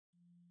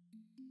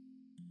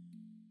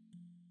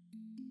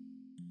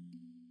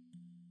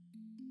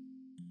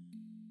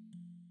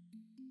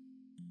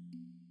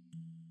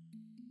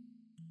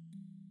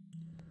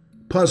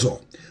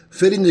puzzle,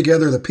 fitting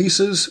together the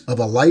pieces of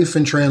a life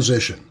in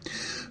transition.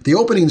 The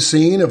opening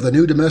scene of the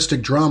new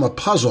domestic drama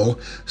Puzzle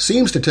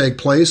seems to take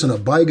place in a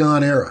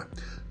bygone era.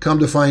 Come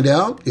to find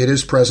out, it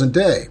is present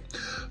day.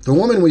 The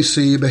woman we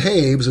see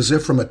behaves as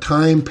if from a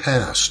time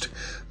past.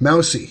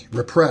 Mousy,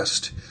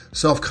 repressed,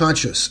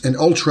 self-conscious, and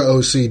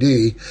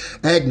ultra-OCD,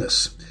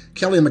 Agnes,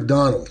 Kelly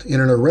MacDonald, in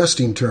an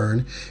arresting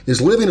turn,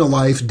 is living a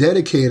life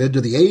dedicated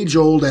to the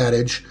age-old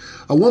adage,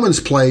 a woman's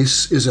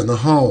place is in the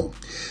home.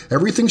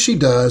 Everything she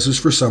does is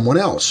for someone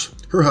else,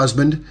 her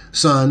husband,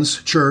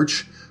 sons,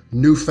 church,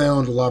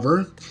 newfound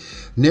lover,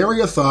 nary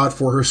a thought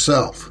for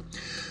herself.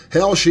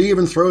 Hell, she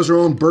even throws her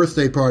own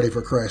birthday party,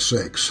 for Christ's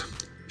sakes.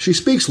 She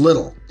speaks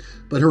little,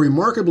 but her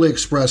remarkably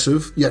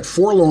expressive, yet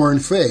forlorn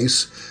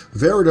face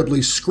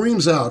veritably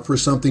screams out for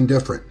something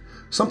different,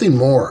 something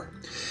more.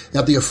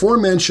 At the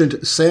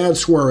aforementioned sad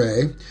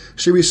soiree,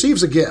 she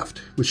receives a gift,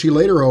 which she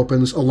later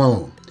opens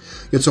alone.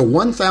 It's a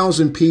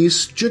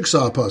 1,000-piece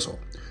jigsaw puzzle.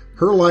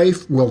 Her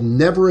life will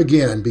never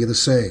again be the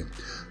same.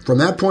 From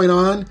that point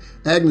on,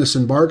 Agnes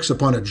embarks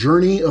upon a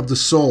journey of the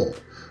soul,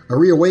 a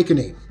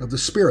reawakening of the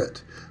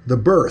spirit, the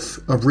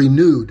birth of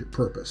renewed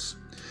purpose.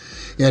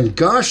 And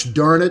gosh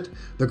darn it,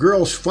 the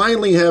girl's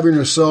finally having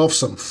herself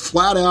some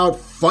flat-out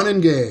fun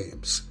and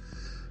games.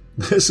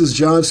 This is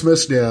John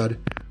Smith's dad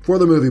for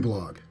the Movie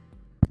Blog.